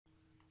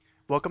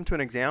Welcome to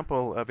an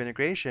example of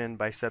integration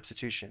by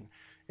substitution.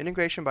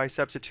 Integration by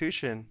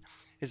substitution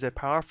is a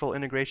powerful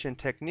integration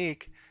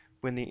technique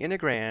when the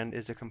integrand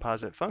is a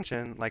composite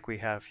function like we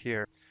have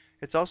here.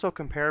 It's also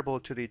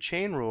comparable to the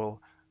chain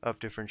rule of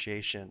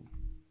differentiation.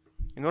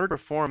 In order to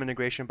perform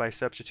integration by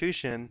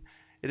substitution,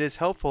 it is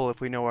helpful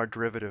if we know our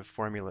derivative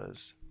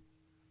formulas.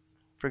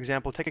 For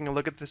example, taking a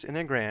look at this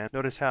integrand,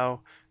 notice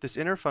how this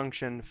inner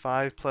function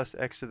 5 plus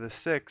x to the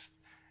 6th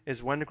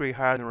is 1 degree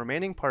higher than the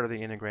remaining part of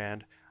the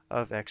integrand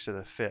of x to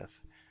the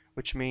 5th,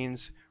 which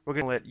means we're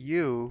going to let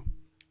u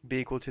be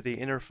equal to the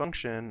inner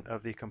function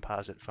of the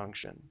composite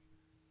function.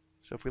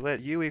 So if we let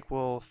u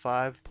equal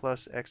 5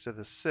 plus x to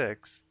the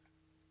 6th,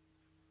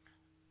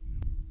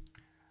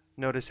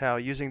 notice how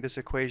using this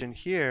equation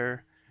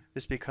here,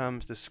 this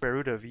becomes the square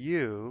root of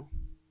u,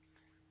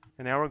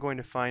 and now we're going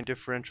to find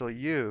differential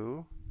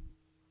u,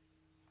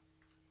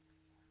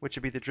 which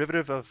would be the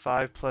derivative of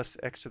 5 plus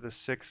x to the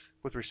 6th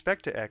with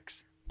respect to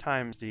x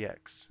times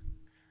dx.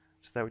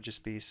 So that would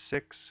just be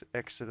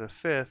 6x to the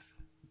 5th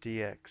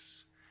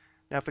dx.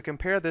 Now if we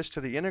compare this to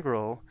the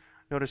integral,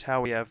 notice how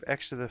we have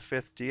x to the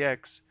 5th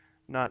dx,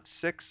 not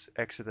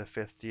 6x to the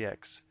 5th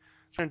dx.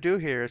 What we're going to do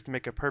here is to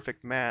make a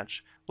perfect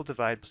match, we'll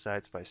divide both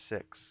sides by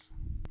 6.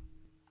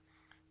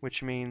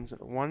 Which means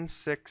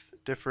 1/6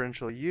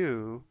 differential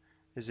u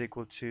is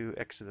equal to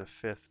x to the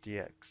 5th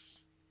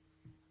dx.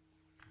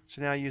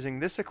 So now using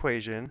this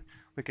equation,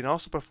 we can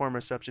also perform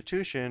a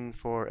substitution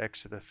for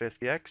x to the 5th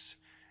dx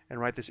and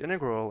write this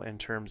integral in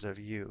terms of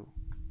u.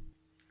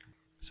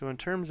 So in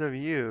terms of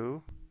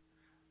u,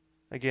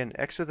 again,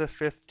 x to the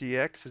 5th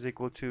dx is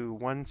equal to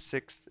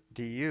 1/6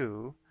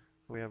 du.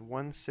 We have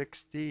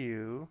 1/6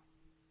 du.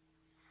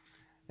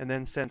 And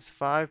then since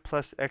 5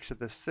 plus x to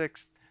the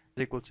 6th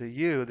is equal to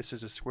u, this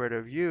is the square root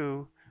of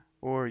u,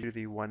 or u to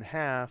the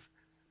 1/2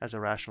 as a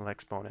rational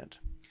exponent.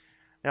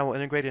 Now we'll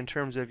integrate in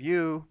terms of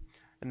u,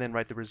 and then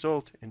write the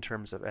result in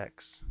terms of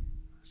x.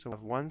 So we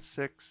have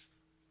 1/6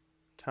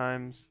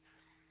 times,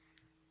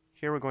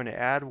 here we're going to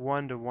add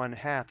 1 to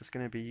 1/2, it's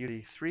going to be u to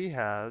the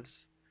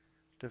 3/2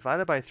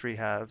 divided by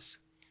 3/2,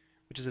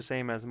 which is the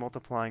same as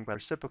multiplying by the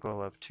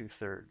reciprocal of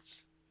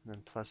 2/3. And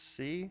then plus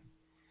c.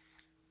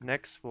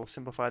 Next we'll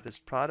simplify this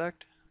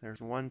product.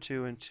 There's 1,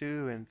 2, and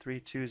 2, and 3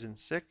 2s and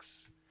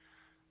 6.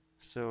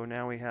 So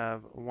now we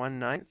have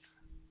 1/9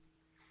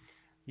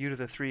 u to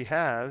the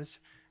 3/2.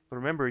 But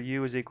remember,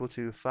 u is equal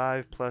to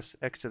 5 plus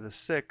x to the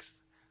 6th.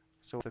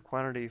 So the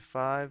quantity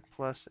 5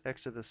 plus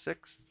x to the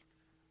 6th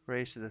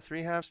raised to the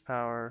 3/2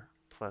 power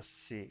plus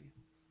c.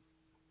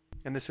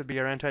 And this would be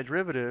our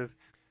antiderivative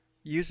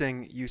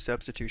using u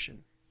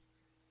substitution.